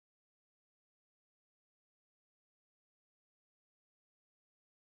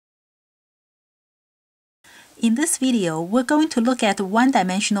In this video, we're going to look at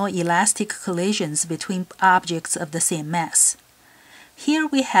one-dimensional elastic collisions between objects of the same mass. Here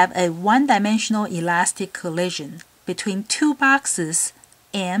we have a one-dimensional elastic collision between two boxes,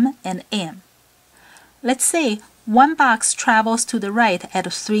 M and M. Let's say one box travels to the right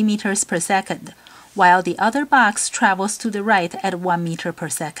at 3 meters per second, while the other box travels to the right at 1 meter per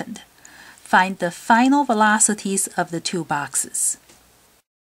second. Find the final velocities of the two boxes.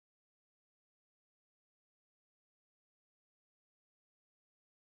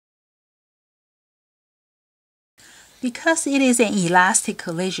 Because it is an elastic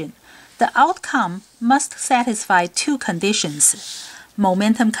collision, the outcome must satisfy two conditions: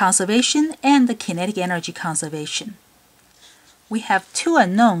 momentum conservation and the kinetic energy conservation. We have two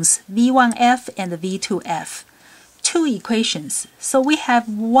unknowns, v1f and v2f, two equations, so we have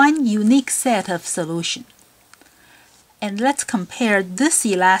one unique set of solution. And let's compare this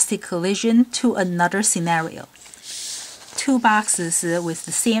elastic collision to another scenario. Two boxes with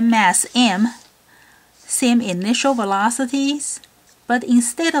the same mass m, same initial velocities, but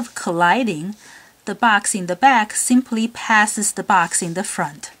instead of colliding, the box in the back simply passes the box in the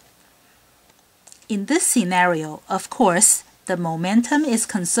front. In this scenario, of course, the momentum is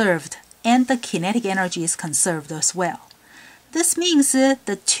conserved and the kinetic energy is conserved as well. This means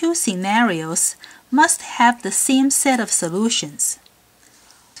the two scenarios must have the same set of solutions: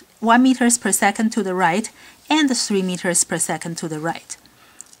 1 meters per second to the right and 3 meters per second to the right.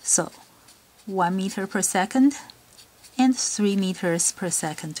 So 1 meter per second and 3 meters per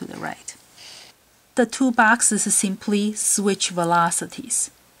second to the right. The two boxes simply switch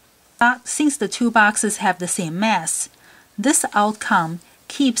velocities. But since the two boxes have the same mass, this outcome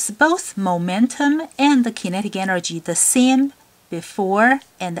keeps both momentum and the kinetic energy the same before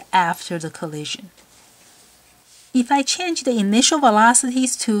and after the collision. If I change the initial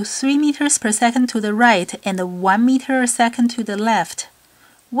velocities to 3 meters per second to the right and 1 meter per second to the left,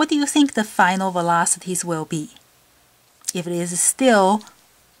 what do you think the final velocities will be if it is still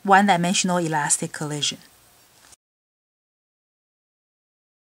one-dimensional elastic collision?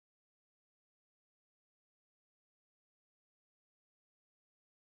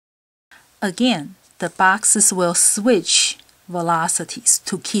 Again, the boxes will switch velocities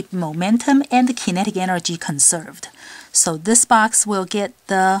to keep momentum and kinetic energy conserved. So this box will get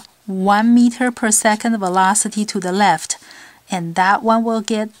the 1 meter per second velocity to the left, and that one will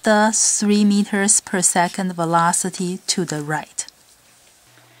get the 3 meters per second velocity to the right.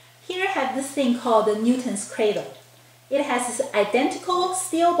 Here I have this thing called the Newton's cradle. It has identical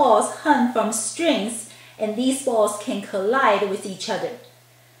steel balls hung from strings, and these balls can collide with each other.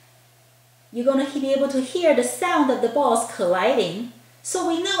 You're going to be able to hear the sound of the balls colliding, so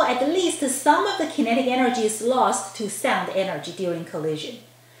we know at least some of the kinetic energy is lost to sound energy during collision.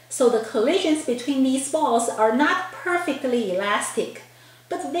 So the collisions between these balls are not perfectly elastic,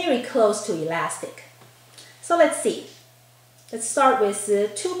 but very close to elastic. So let's see. Let's start with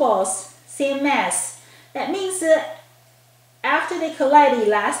two balls, same mass. That means after they collide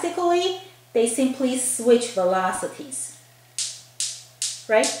elastically, they simply switch velocities,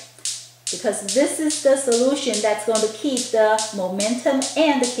 right? Because this is the solution that's going to keep the momentum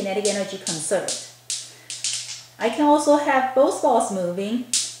and the kinetic energy conserved. I can also have both balls moving.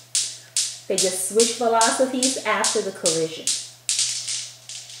 They just switch velocities after the collision.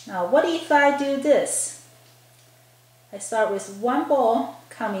 Now, what if I do this? I start with one ball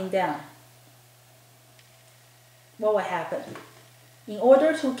coming down. What will happen? In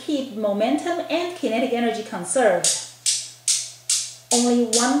order to keep momentum and kinetic energy conserved, only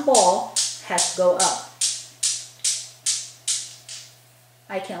one ball has to go up.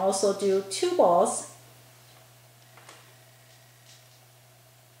 I can also do two balls.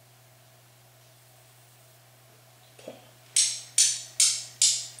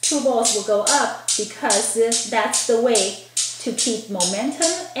 Two balls will go up because that's the way to keep momentum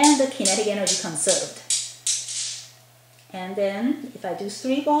and the kinetic energy conserved. And then if I do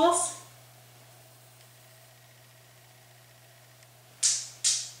three balls,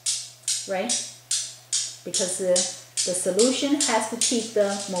 right? Because the solution has to keep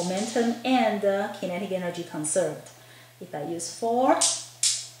the momentum and the kinetic energy conserved. If I use 4,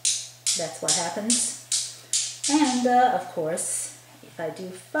 that's what happens. And of course, if I do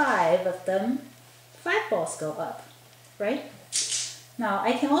 5 of them, 5 balls go up, right? Now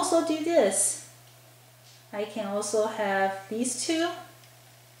I can also do this. I can also have these two,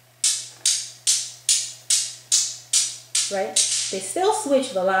 right? They still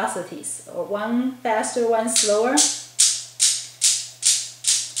switch velocities, or one faster, one slower.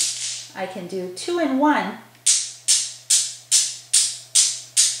 I can do 2 and 1.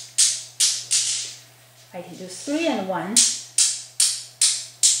 I can do 3 and 1.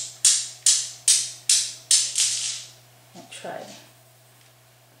 And try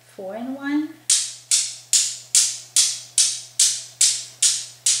 4 and 1.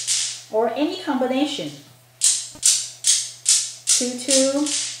 Or any combination. 2, 2,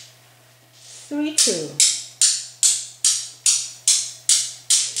 3, 2.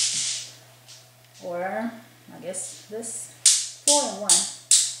 Or I guess this 4 and 1.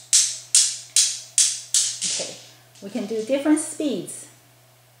 Okay, we can do different speeds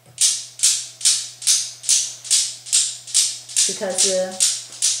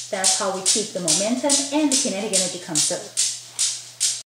because that's how we keep the momentum and the kinetic energy conserved.